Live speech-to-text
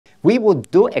we would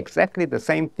do exactly the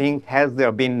same thing has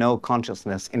there been no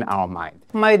consciousness in our mind.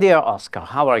 My dear Oscar,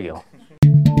 how are you?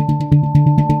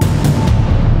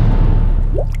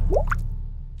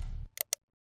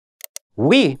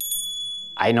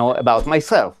 I know about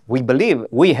myself, we believe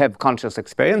we have conscious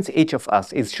experience. Each of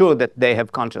us is sure that they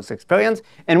have conscious experience,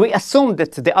 and we assume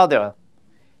that the other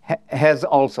has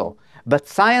also. But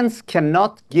science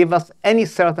cannot give us any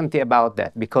certainty about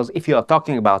that, because if you are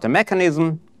talking about a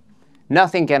mechanism,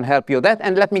 nothing can help you that.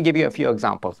 And let me give you a few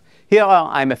examples.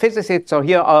 I'm a physicist, so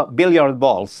here are billiard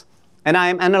balls, and I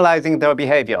am analyzing their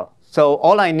behavior. So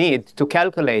all I need to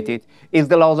calculate it is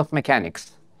the laws of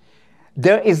mechanics.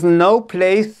 There is no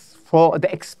place for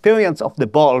the experience of the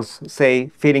balls, say,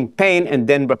 feeling pain and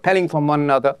then repelling from one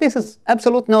another. This is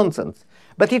absolute nonsense.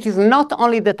 But it is not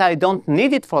only that I don't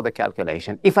need it for the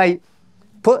calculation. If I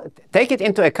take it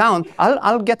into account,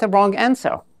 I'll get a wrong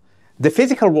answer. The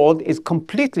physical world is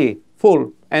completely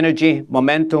full. Energy,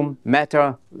 momentum,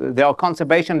 matter, there are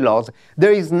conservation laws.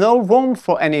 There is no room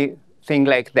for anything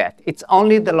like that. It's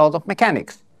only the laws of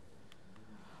mechanics.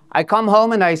 I come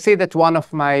home and I see that one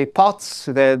of my pots,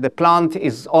 the plant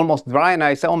is almost dry, and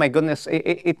I say, oh my goodness,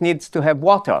 it needs to have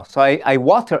water. So I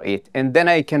water it, and then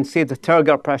I can see the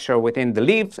turgor pressure within the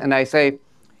leaves, and I say,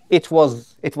 it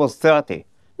was 30.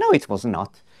 No, it was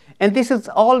not. And this is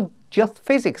all just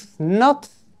physics, not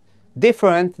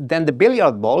different than the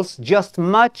billiard balls, just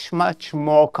much, much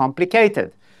more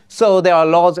complicated. So there are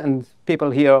laws, and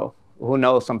people here who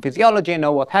know some physiology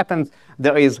know what happens.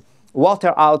 There is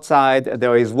water outside,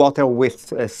 there is water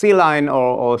with saline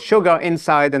or sugar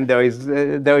inside, and there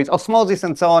is osmosis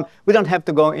and so on. We don't have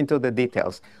to go into the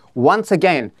details. Once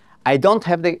again, I don't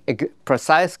have the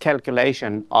precise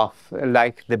calculation of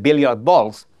like the billiard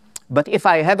balls, but if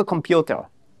I have a computer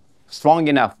strong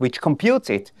enough which computes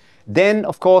it, then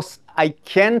of course I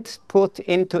can't put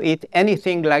into it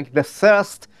anything like the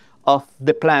thirst of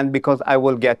the plant, because I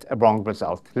will get a wrong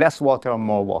result. Less water,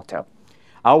 more water.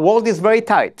 Our world is very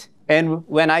tight. And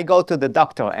when I go to the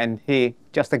doctor and he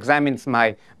just examines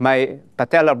my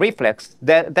patellar reflex,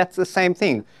 that's the same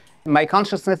thing. My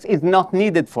consciousness is not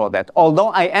needed for that, although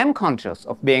I am conscious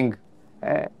of being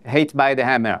hit by the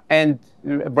hammer and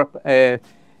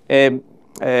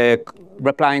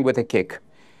replying with a kick.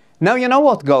 Now you know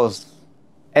what goes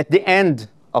at the end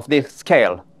of this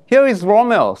scale. Here is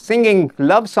Romeo singing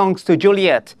love songs to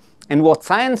Juliet. And what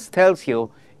science tells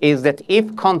you is that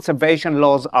if conservation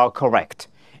laws are correct,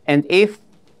 and if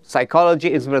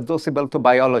psychology is reducible to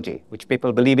biology, which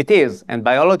people believe it is, and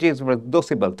biology is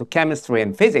reducible to chemistry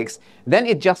and physics, then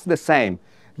it's just the same.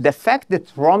 The fact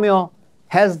that Romeo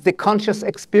has the conscious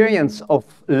experience of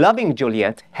loving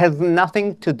Juliet has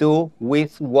nothing to do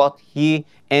with what he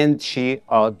and she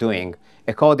are doing.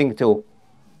 According to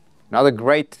another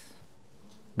great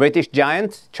British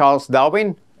giant, Charles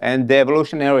Darwin, and the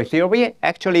evolutionary theory,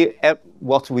 actually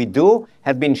what we do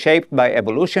has been shaped by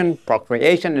evolution,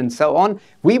 procreation, and so on.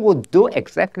 We would do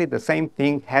exactly the same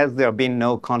thing has there been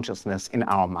no consciousness in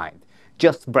our mind,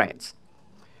 just brains.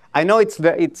 I know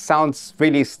it sounds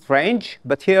really strange,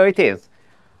 but here it is.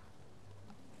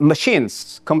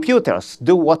 Machines, computers,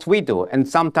 do what we do, and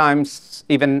sometimes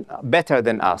even better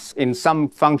than us in some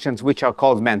functions which are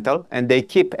called mental, and they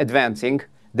keep advancing.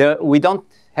 We don't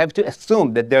have to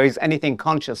assume that there is anything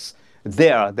conscious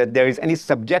there, that there is any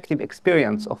subjective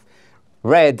experience of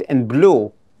red and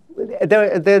blue.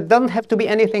 There doesn't have to be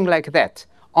anything like that,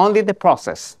 only the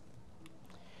process.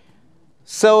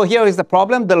 So here is the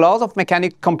problem. The laws of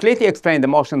mechanics completely explain the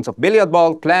motions of billiard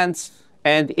ball, plants,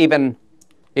 and even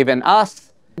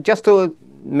us. Just to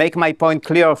make my point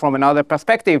clear from another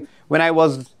perspective, when I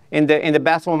was in the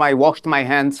bathroom, I washed my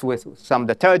hands with some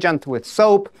detergent, with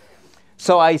soap.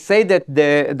 So I say that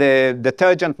the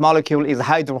detergent molecule is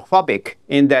hydrophobic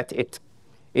in that it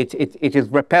is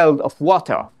repelled of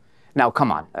water. Now,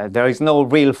 come on, there is no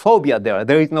real phobia there.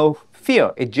 There is no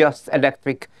fear. It's just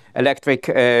electric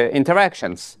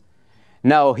interactions.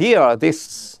 Now here,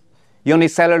 this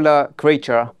unicellular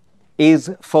creature is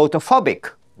photophobic,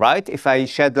 right? If I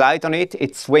shed light on it,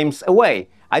 it swims away.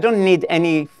 I don't need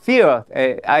any fear.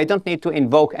 I don't need to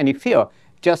invoke any fear.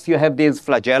 Just you have these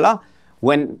flagella.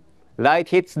 When light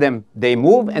hits them, they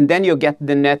move, and then you get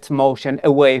the net motion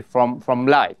away from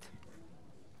light.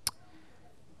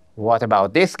 What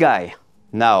about this guy?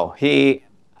 Now, he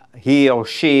or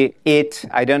she, it,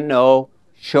 I don't know,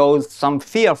 shows some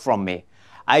fear from me.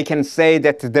 I can say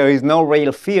that there is no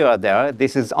real fear there.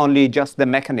 This is only just the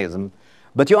mechanism.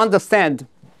 But you understand,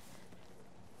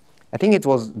 I think it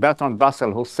was Bertrand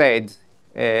Russell who said,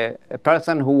 a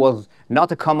person who was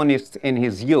not a communist in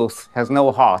his youth has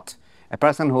no heart. A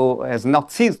person who has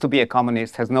not ceased to be a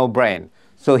communist has no brain.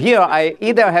 So here I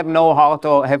either have no heart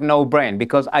or have no brain,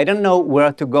 because I don't know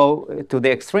where to go to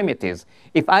the extremities.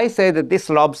 If I say that this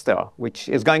lobster, which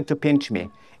is going to pinch me,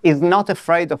 is not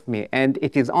afraid of me, and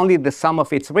it is only the sum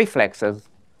of its reflexes,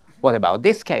 what about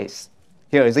this case?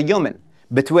 Here is a human.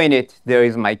 Between it, there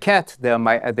is my cat, there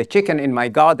are the chicken in my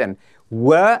garden.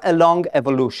 Where along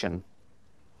evolution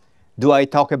do I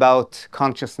talk about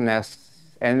consciousness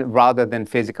and rather than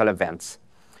physical events?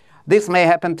 This may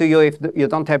happen to you if you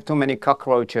don't have too many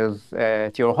cockroaches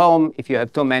at your home. If you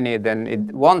have too many, then it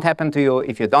won't happen to you.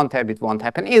 If you don't have, it won't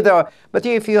happen either. But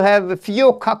if you have a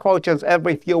few cockroaches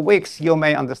every few weeks, you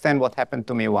may understand what happened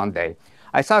to me one day.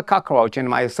 I saw a cockroach in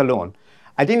my saloon.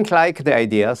 I didn't like the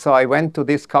idea, so I went to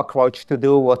this cockroach to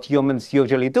do what humans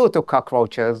usually do to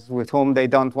cockroaches with whom they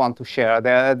don't want to share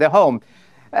their home.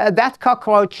 That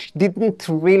cockroach didn't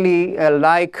really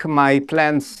like my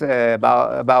plans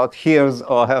about his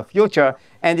or her future,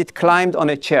 and it climbed on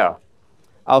a chair.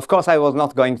 Of course, I was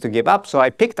not going to give up, so I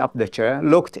picked up the chair,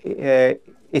 looked,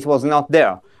 it was not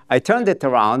there. I turned it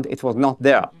around, it was not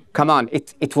there. Come on,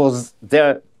 it was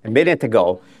there a minute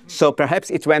ago, so perhaps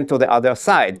it went to the other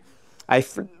side. I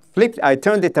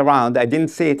turned it around, I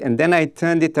didn't see it, and then I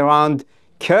turned it around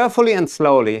carefully and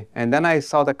slowly, and then I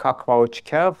saw the cockroach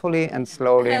carefully and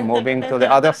slowly moving to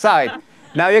the other side.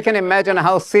 Now you can imagine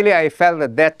how silly I felt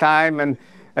at that time, and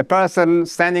a person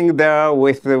standing there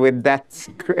with that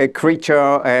creature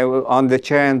on the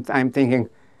chair, and I'm thinking,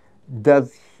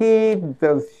 does she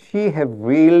have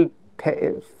real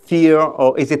fear,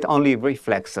 or is it only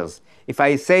reflexes? If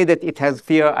I say that it has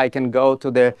fear, I can go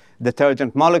to the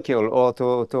detergent molecule or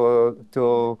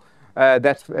to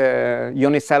that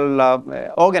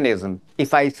unicellular organism.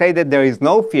 If I say that there is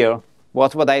no fear,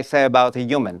 what would I say about a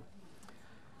human?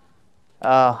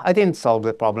 I didn't solve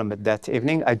the problem at that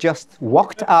evening. I just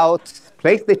walked out,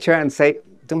 placed the chair, and say,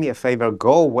 do me a favor,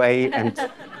 go away.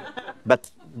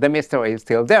 But the mystery is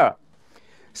still there.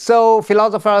 So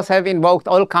philosophers have invoked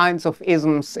all kinds of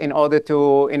isms in order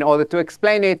to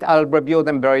explain it. I'll review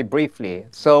them very briefly.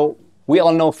 So we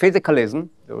all know physicalism.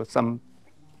 There were some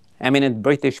eminent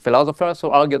British philosophers who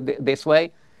argued this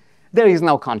way. There is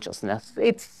no consciousness.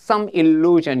 It's some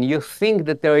illusion. You think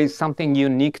that there is something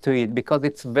unique to it because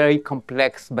it's very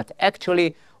complex, but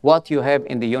actually what you have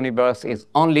in the universe is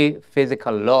only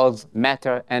physical laws,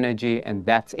 matter, energy, and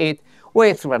that's it,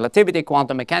 with relativity,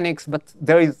 quantum mechanics, but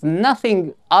there is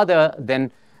nothing other than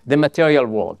the material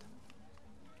world.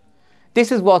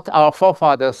 This is what our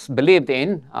forefathers believed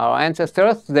in, our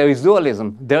ancestors. There is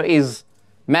dualism. There is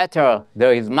matter,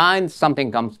 there is mind,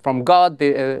 something comes from God.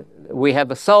 We have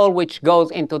a soul which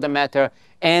goes into the matter,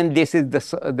 and this is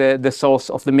the source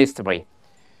of the mystery.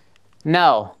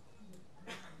 Now,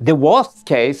 the worst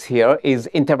case here is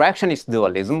interactionist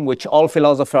dualism, which all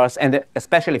philosophers, and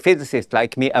especially physicists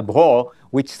like me, abhor,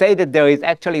 which say that there is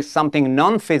actually something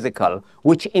non-physical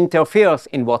which interferes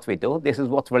in what we do. This is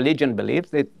what religion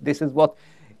believes. This is what,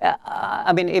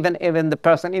 I mean, even the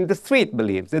person in the street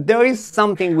believes, that there is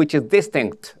something which is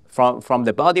distinct from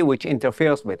the body which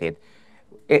interferes with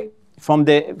it. From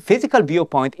the physical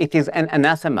viewpoint, it is an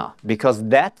anathema, because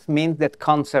that means that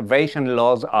conservation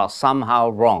laws are somehow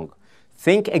wrong.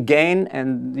 Think again,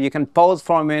 and you can pause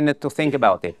for a minute to think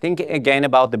about it. Think again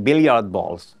about the billiard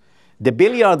balls. The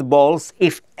billiard balls,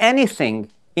 if anything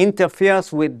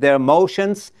interferes with their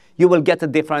motions, you will get a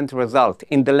different result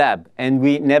in the lab, and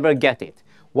we never get it.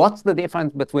 What's the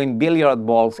difference between billiard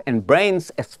balls and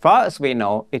brains? As far as we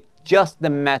know, it's just the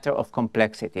matter of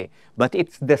complexity. But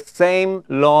it's the same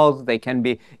laws. They can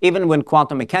be, even when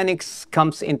quantum mechanics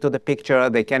comes into the picture,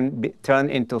 they can be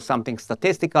turned into something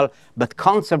statistical, but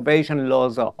conservation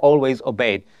laws are always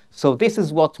obeyed. So this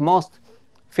is what most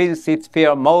physicists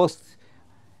fear most,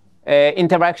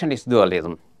 interactionist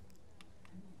dualism.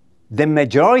 The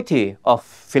majority of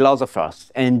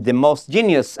philosophers, and the most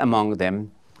genius among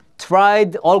them,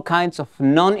 tried all kinds of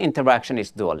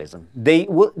non-interactionist dualism. They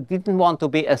didn't want to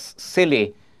be as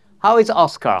silly. How is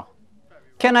Oscar?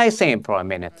 Can I see him for a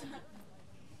minute?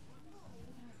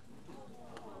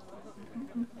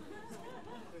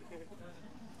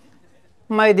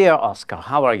 My dear Oscar,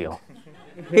 how are you?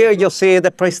 Here you see the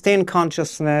pristine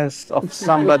consciousness of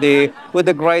somebody with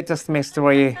the greatest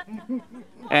mystery.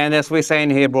 And as we say in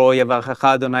Hebrew, Yevarecha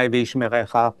Adonai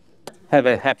v'yishmerecha. Have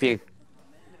a happy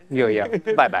New Year.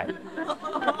 Bye-bye.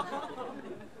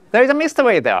 There is a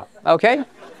mystery there, okay?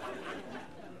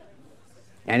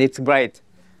 And it's great.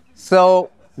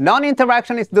 So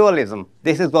non-interactionist dualism,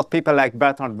 this is what people like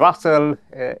Bertrand Russell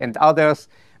and others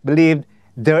believed.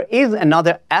 There is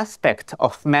another aspect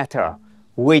of matter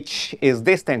which is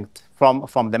distinct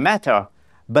from the matter,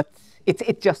 but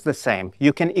it's just the same.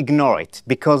 You can ignore it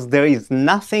because there is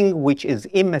nothing which is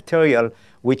immaterial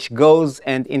which goes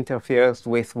and interferes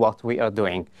with what we are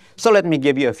doing. So let me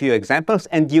give you a few examples,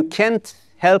 and you can't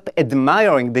help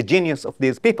admiring the genius of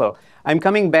these people. I'm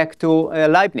coming back to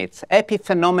Leibniz,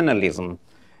 epiphenomenalism.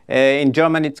 In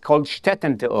German, it's called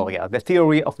Städtentheorie, the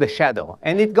theory of the shadow.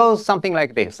 And it goes something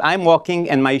like this. I'm walking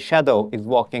and my shadow is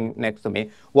walking next to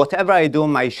me. Whatever I do,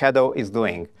 my shadow is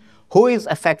doing. Who is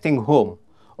affecting whom?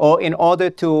 Or in order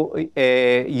to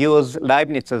use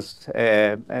Leibniz's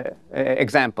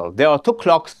example, there are two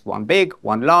clocks, one big,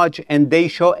 one large, and they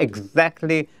show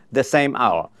exactly the same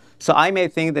hour. So I may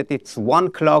think that it's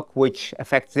one clock which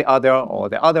affects the other, or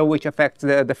the other which affects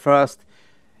the first.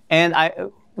 And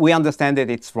we understand that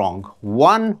it's wrong.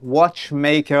 One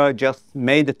watchmaker just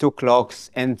made the two clocks,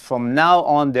 and from now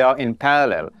on they are in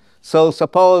parallel. So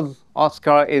suppose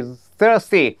Oscar is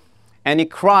thirsty, and he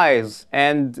cries,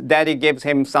 and daddy gives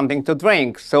him something to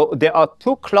drink. So there are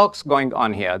two clocks going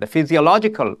on here. The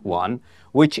physiological one,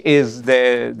 which is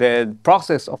the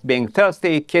process of being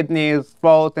thirsty, kidneys,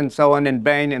 throat, and so on, and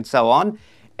brain, and so on.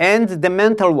 And the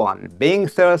mental one, being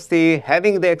thirsty,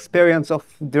 having the experience of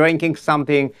drinking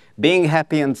something, being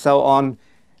happy, and so on.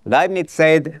 Leibniz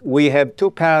said we have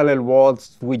two parallel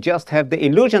worlds. We just have the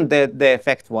illusion that they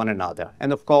affect one another.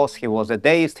 And of course, he was a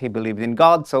deist. He believed in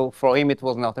God. So for him, it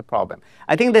was not a problem.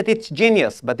 I think that it's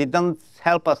genius, but it doesn't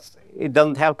help us. It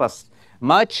doesn't help us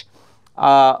much.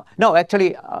 No,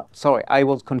 actually, sorry, I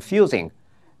was confusing.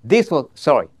 This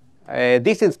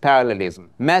is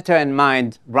parallelism. Matter and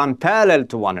mind run parallel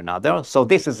to one another. So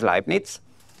this is Leibniz.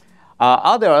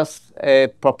 Others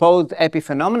proposed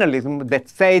epiphenomenalism that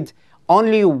said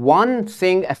only one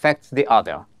thing affects the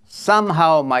other.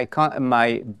 Somehow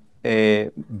my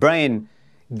brain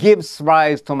gives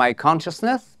rise to my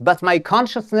consciousness, but my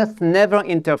consciousness never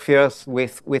interferes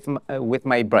with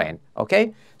my brain.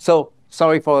 Okay? So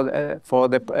sorry for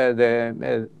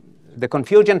the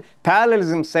confusion.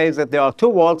 Parallelism says that there are two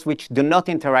worlds which do not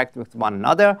interact with one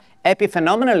another.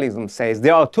 Epiphenomenalism says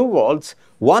there are two worlds.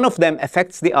 One of them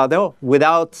affects the other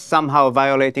without somehow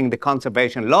violating the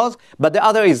conservation laws, but the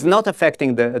other is not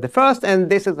affecting the first, and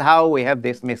this is how we have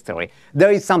this mystery.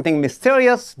 There is something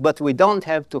mysterious, but we don't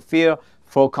have to fear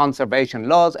for conservation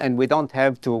laws, and we don't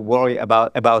have to worry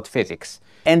about physics.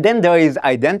 And then there is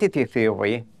identity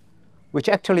theory, which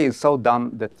actually is so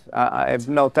dumb that I have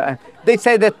no time. They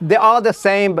say that they are the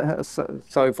same,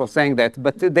 sorry for saying that,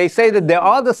 but they say that they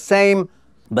are the same,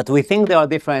 but we think they are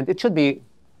different. It should be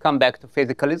come back to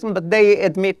physicalism, but they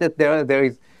admit that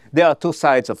there are two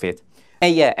sides of it.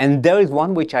 And yeah, and there is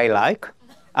one which I like.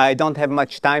 I don't have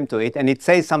much time to it, and it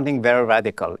says something very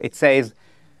radical. It says,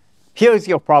 here is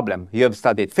your problem. You have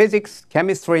studied physics,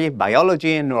 chemistry,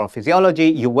 biology, and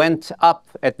neurophysiology. You went up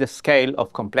at the scale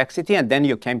of complexity, and then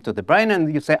you came to the brain,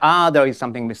 and you say, there is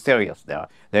something mysterious there.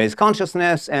 There is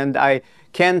consciousness, and I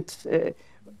can't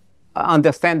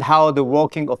understand how the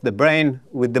working of the brain,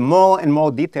 with the more and more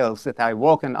details that I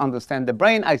work and understand the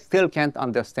brain, I still can't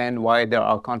understand why there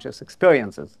are conscious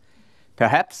experiences.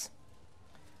 Perhaps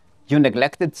you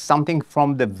neglected something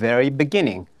from the very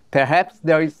beginning. Perhaps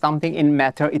there is something in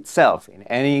matter itself, in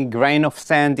any grain of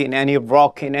sand, in any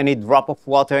rock, in any drop of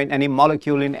water, in any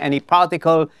molecule, in any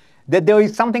particle, that there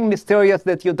is something mysterious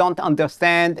that you don't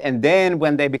understand, and then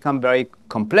when they become very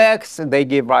complex, they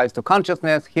give rise to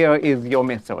consciousness. Here is your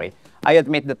mystery. I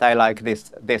admit that I like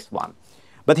this one.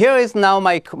 But here is now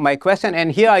my question,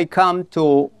 and here I come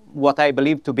to what I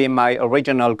believe to be my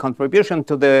original contribution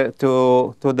to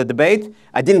the debate.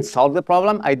 I didn't solve the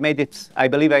problem. I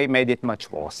believe I made it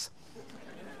much worse.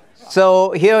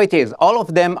 So here it is. All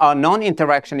of them are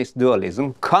non-interactionist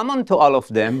dualism. Common to all of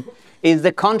them is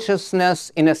the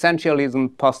consciousness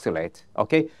inessentialism postulate.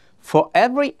 Okay? For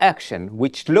every action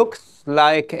which looks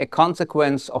like a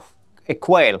consequence of a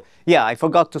quail. Yeah, I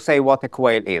forgot to say what a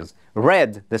quail is.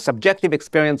 Red, the subjective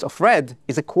experience of red,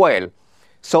 is a quail.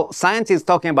 So science is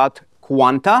talking about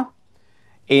quanta.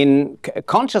 In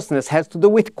consciousness has to do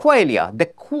with qualia, the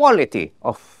quality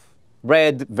of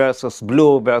red versus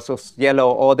blue versus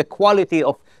yellow, or the quality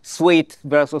of sweet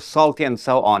versus salty, and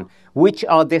so on, which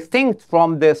are distinct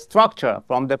from the structure,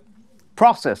 from the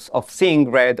process of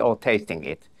seeing red or tasting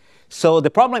it. So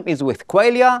the problem is with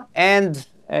qualia, and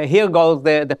here goes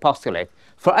the postulate.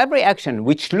 For every action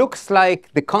which looks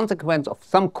like the consequence of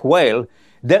some quail,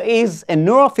 there is a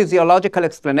neurophysiological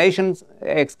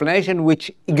explanation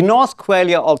which ignores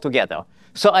qualia altogether.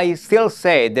 So I still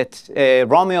say that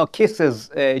Romeo kisses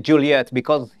Juliet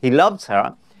because he loves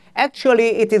her.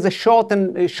 Actually, it is a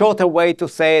shorter way to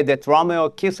say that Romeo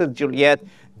kisses Juliet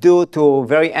due to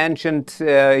very ancient,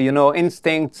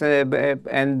 instincts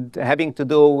and having to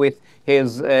do with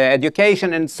his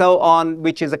education and so on,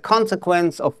 which is a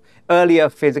consequence of earlier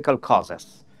physical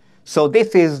causes. So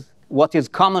this is what is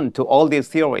common to all these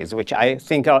theories, which I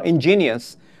think are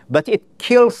ingenious, but it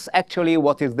kills actually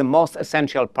what is the most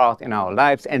essential part in our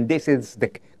lives, and this is the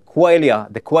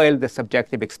qualia, the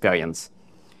subjective experience.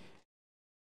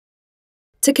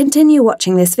 To continue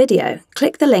watching this video,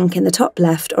 click the link in the top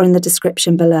left or in the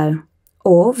description below,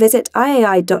 or visit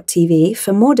iai.tv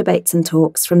for more debates and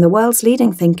talks from the world's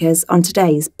leading thinkers on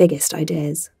today's biggest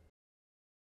ideas.